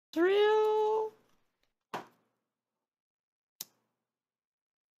It's real.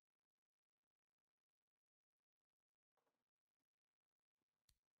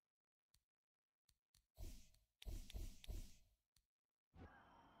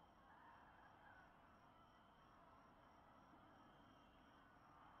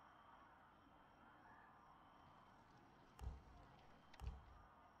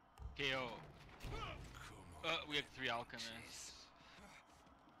 KO. We have 3 alchemists.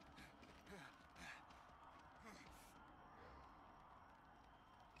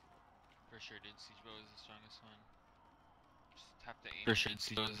 For sure, dude. Siege bow is the strongest one. Just tap the aim. For sure,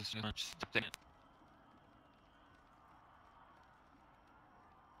 Siege bow is the strongest one. Just tap the aim.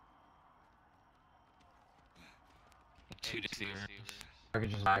 Two deceivers. I could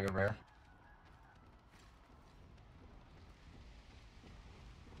just bag a rare.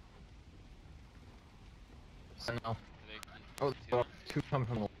 I know. Oh, well, 2 come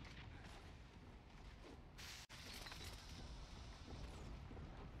from the.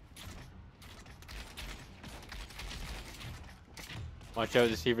 Watch out,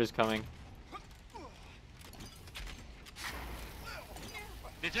 deceiver's coming.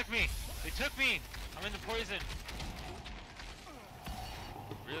 They took me! They took me! I'm in the poison!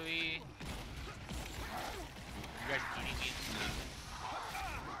 Really? You guys eating me?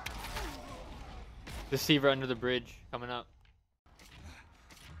 Deceiver under the bridge, coming up.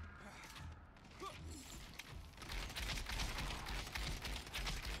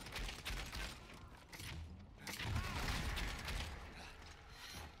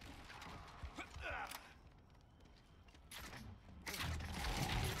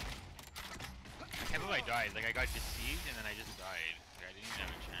 I can't believe I died. Like, I got deceived and then I just died. Like, I didn't even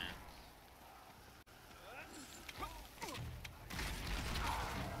have a chance.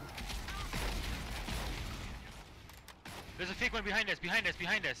 There's a fake one behind us, behind us,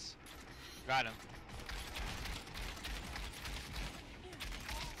 behind us. Got him.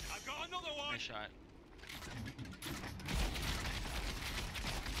 I've got another one. Nice shot.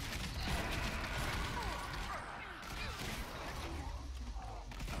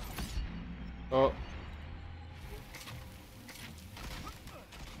 Oh.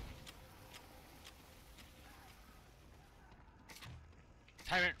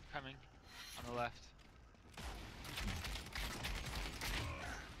 Tyrant coming on the left.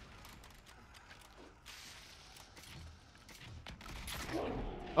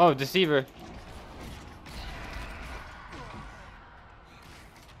 Oh, deceiver. Oh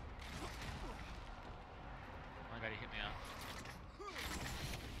my god, he hit me off.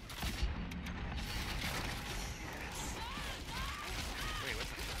 Wait, what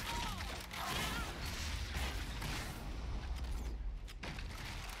the fuck?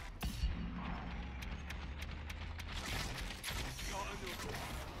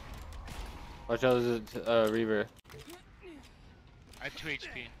 Watch out, there's a Reaver. I have 2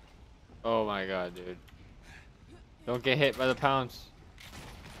 HP. Oh my god, dude. Don't get hit by the pounce.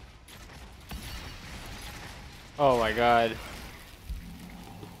 Oh my god.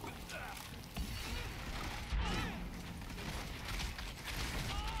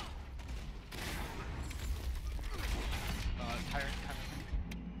 Tyrant coming.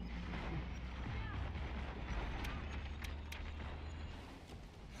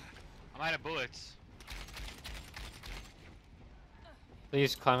 I'm out of bullets.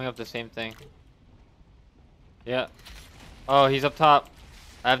 He's climbing up the same thing. Yeah. Oh, he's up top.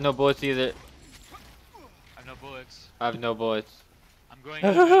 I have no bullets either. I have no bullets. I have no bullets. I'm going to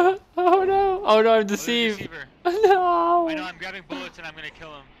the middle. Oh no! Oh no, I'm Oh, there's a deceived! deceiver. No! I know, I'm grabbing bullets and I'm gonna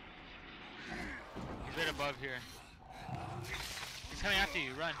kill him. He's right above here. He's coming after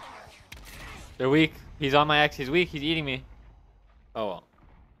you, run. They're weak. He's on my X. He's weak. He's eating me. Oh well.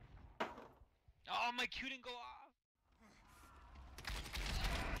 Oh, my Q didn't go off.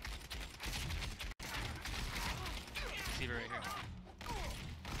 Deceiver right here.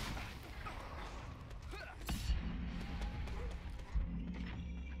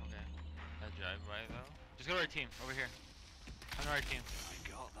 Okay. That drive by though. Just go to our team, over here. Come to our team. I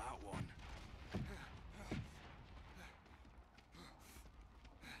got that one.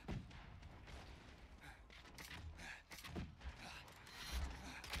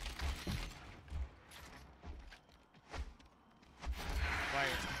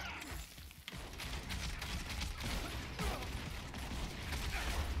 Fire.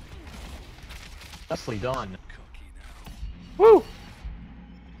 Nicely done. Woo!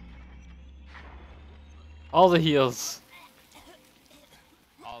 All the heals.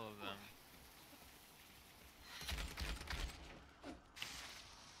 All of them.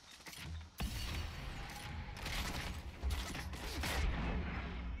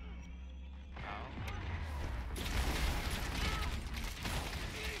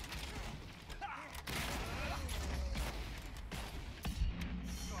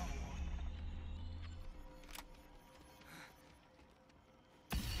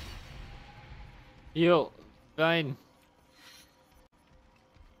 Heal. Fine.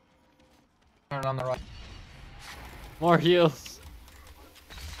 Turn on the right. More heals.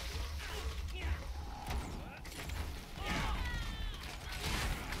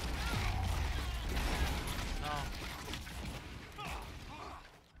 No.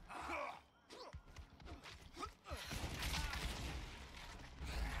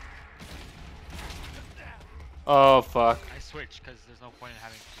 Oh fuck. I switched because there's no point in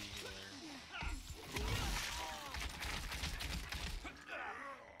having to be there.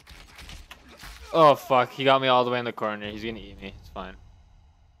 Oh fuck. He got me all the way in the corner. He's gonna eat me. It's fine.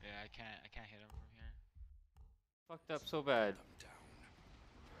 Yeah, I can't hit him from here. Fucked up so bad.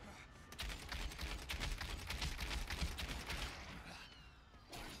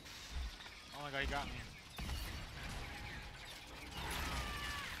 Oh my god, he got me.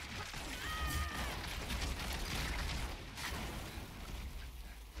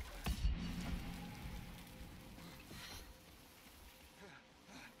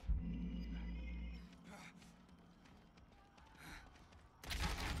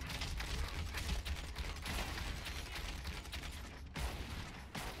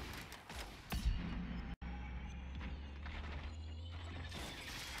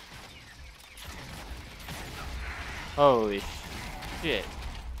 Holy shit.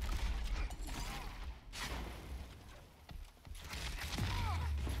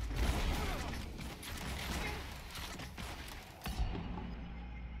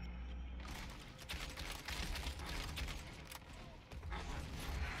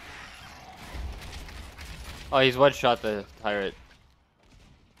 Oh, he's one shot the pirate.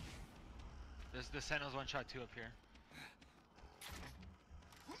 There's the Sentinel's one shot too up here.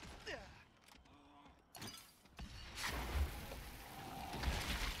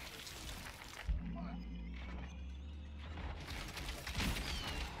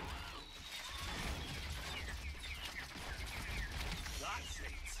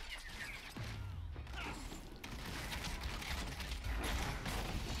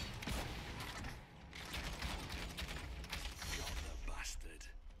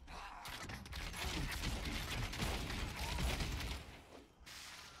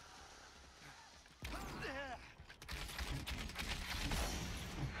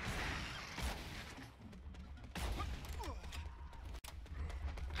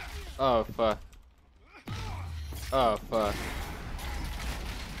 Oh fuck. Oh fuck.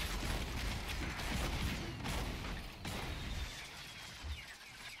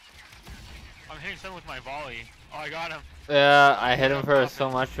 I'm hitting someone with my volley. Oh, I got him. Yeah, I hit him for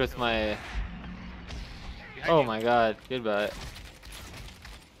so much with my... Behind Oh you. my god, goodbye.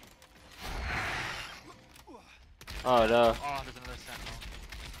 Oh no. Oh, there's another Sentinel.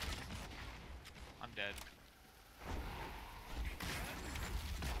 I'm dead.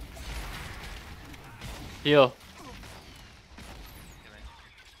 Heal. Killing.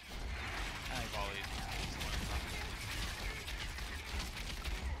 I volleyed.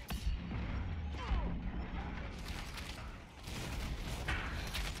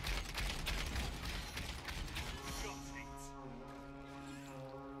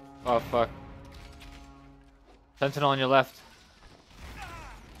 Oh fuck. Sentinel on your left.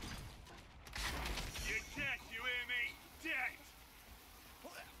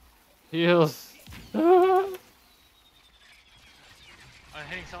 Heals. I'm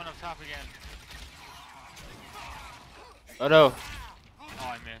hitting someone up top again. Oh no. Oh,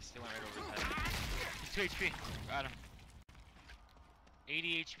 I missed. It went right over his head. He's 2 HP. Got him.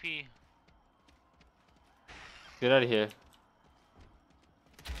 80 HP. Get out of here.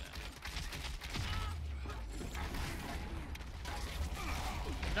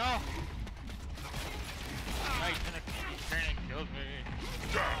 No! No, he's trying to kill me.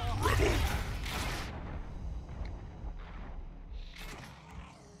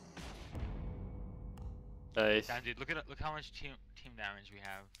 Nice. Damn, dude, look how much team damage we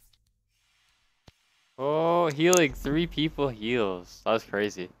have. Oh, healing 3 people heals. That was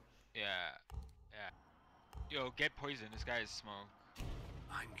crazy. Yeah. Yeah. Yo, get poison. This guy is smoke.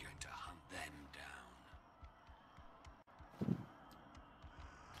 I'm going to hunt them down.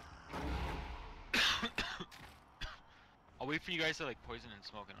 I'll wait for you guys to like poison and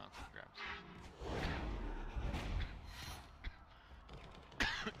smoke and I'll grab some.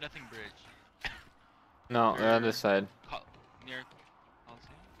 Nothing bridge. No, they're on this side. Near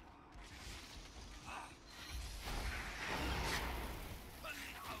Coliseum?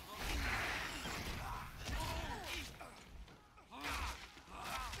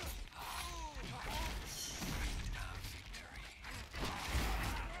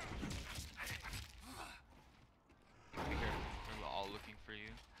 Be careful. We're all looking for you.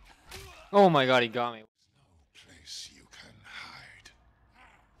 Oh my god, he got me. No place you can hide.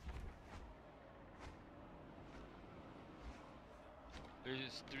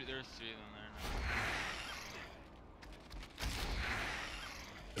 There's three of them there now.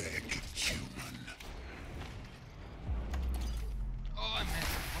 Beg human. Oh, I missed.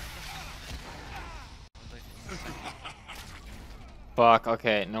 Fuck,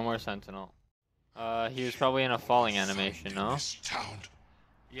 okay, no more sentinel. He was probably in a falling animation, no? This town.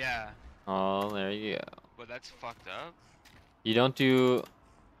 Yeah, Oh, there you go. but that's fucked up. You don't do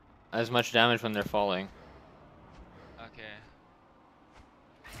as much damage when they're falling. Okay.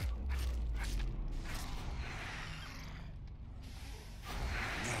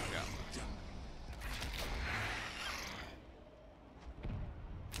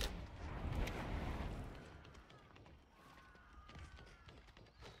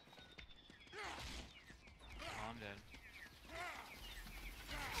 Oh, I'm dead.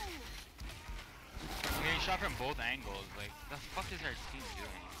 I'm getting shot from both angles. Like, the fuck is our team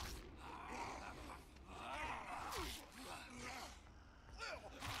doing?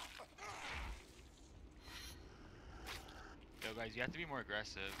 Yo, guys, you have to be more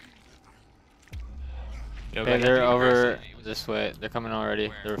aggressive. Yo, Okay, guys, you have they're to be over aggressive. this way. They're coming already.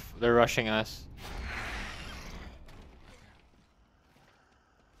 Where? They're rushing us.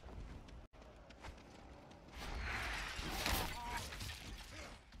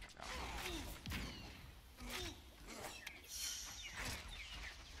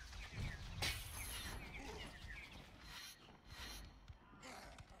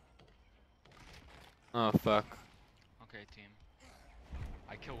 Oh fuck. Okay, team.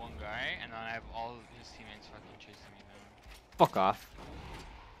 I kill one guy, and then I have all his teammates fucking chasing me down. Fuck off.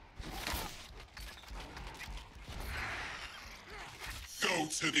 Go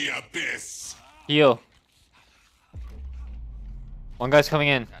to the abyss. Heal. One guy's coming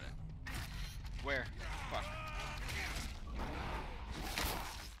in. Got it. Where? Fuck.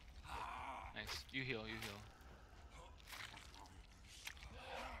 Nice. You heal, you heal.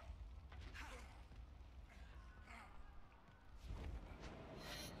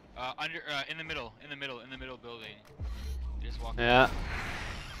 In the middle building. Just walk. Yeah.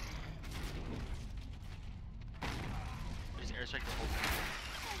 Just airstrike the whole thing.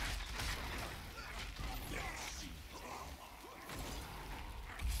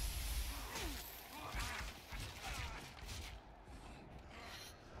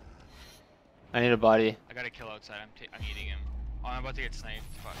 I need a body. I got a kill outside. I'm eating him. Oh, I'm about to get sniped.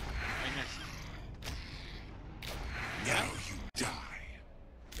 Fuck. I missed. Now you die.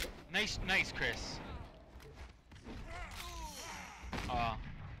 Nice, Kris. I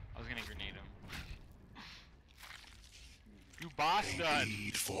was gonna grenade him. You bastard!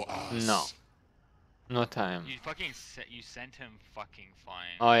 Need for us. No. No time. You fucking you sent him fucking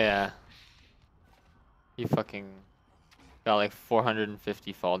flying. Oh yeah. He fucking got like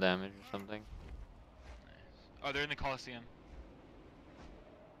 450 fall damage or something. Nice. Oh, they're in the Coliseum.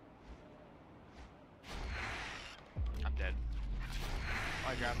 I'm dead.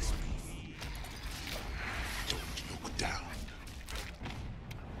 Oh, I grabbed one. Don't look down.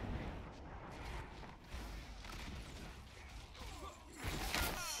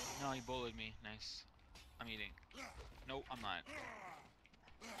 No, he bullied me. Nice. I'm eating. No, I'm not.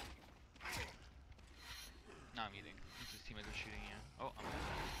 No, I'm eating. His teammates are shooting you. Oh, I'm dead.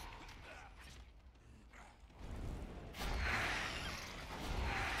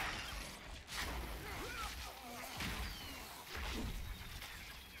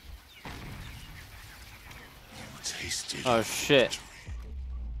 Tasted Oh shit. victory.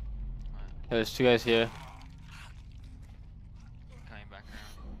 There's two guys here. Coming back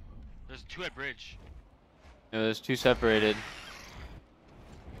around. There's two at bridge. Yeah, there's two separated.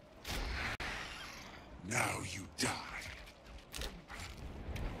 Now you die.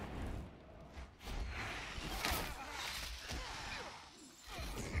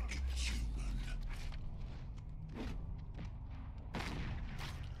 Big human.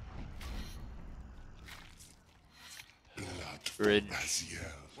 Blood for Bridge. Raziel.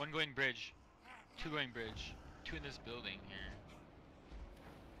 One going bridge. Two going bridge. Two in this building here.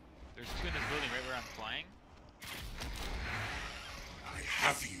 There's two in this building right where I'm flying. I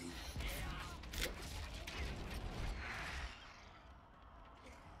have you.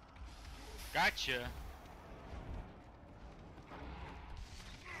 Gotcha.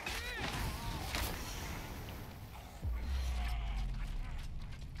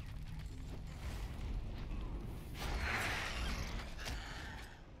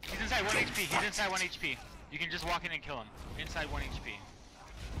 He's inside 1 HP. He's inside 1 HP. You can just walk in and kill him. Inside 1 HP.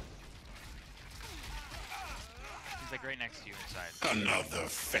 He's like right next to you inside. Another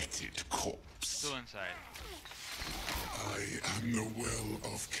fetid corpse. Still inside. I am the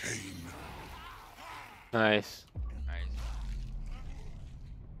well of Cain. Nice. Nice.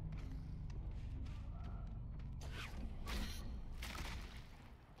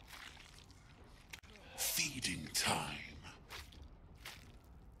 Feeding time.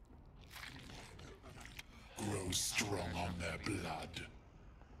 Grow strong on their blood.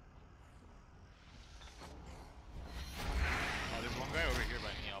 Oh, there's one guy over here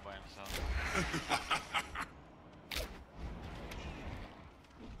by me all by himself.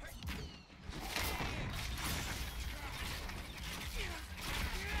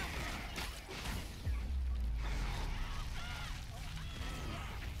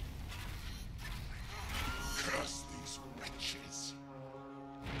 Curse these wretches.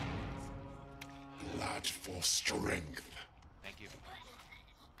 Blood for strength. Thank you.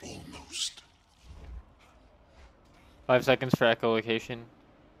 Almost. 5 seconds for echolocation.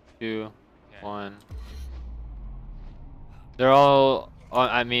 2, Okay. 1. They're all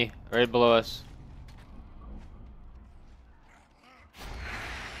at me, right below us.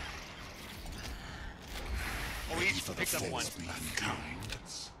 Oh, we each picked up one. Mankind.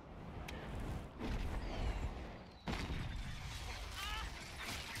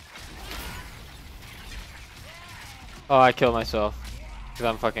 Oh, I killed myself. Because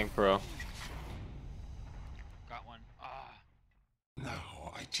I'm fucking pro. Got one. Ah.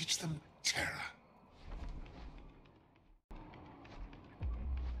 Now I teach them terror.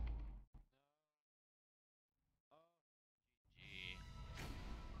 Gee.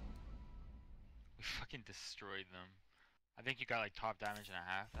 We fucking destroyed them. I think you got like top damage and a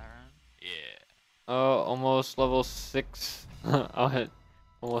half that round. Yeah. Oh, almost level 6. I'll hit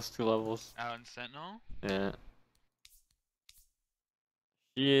almost 2 levels. Out in Sentinel. Yeah.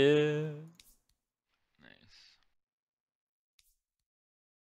 Yeah.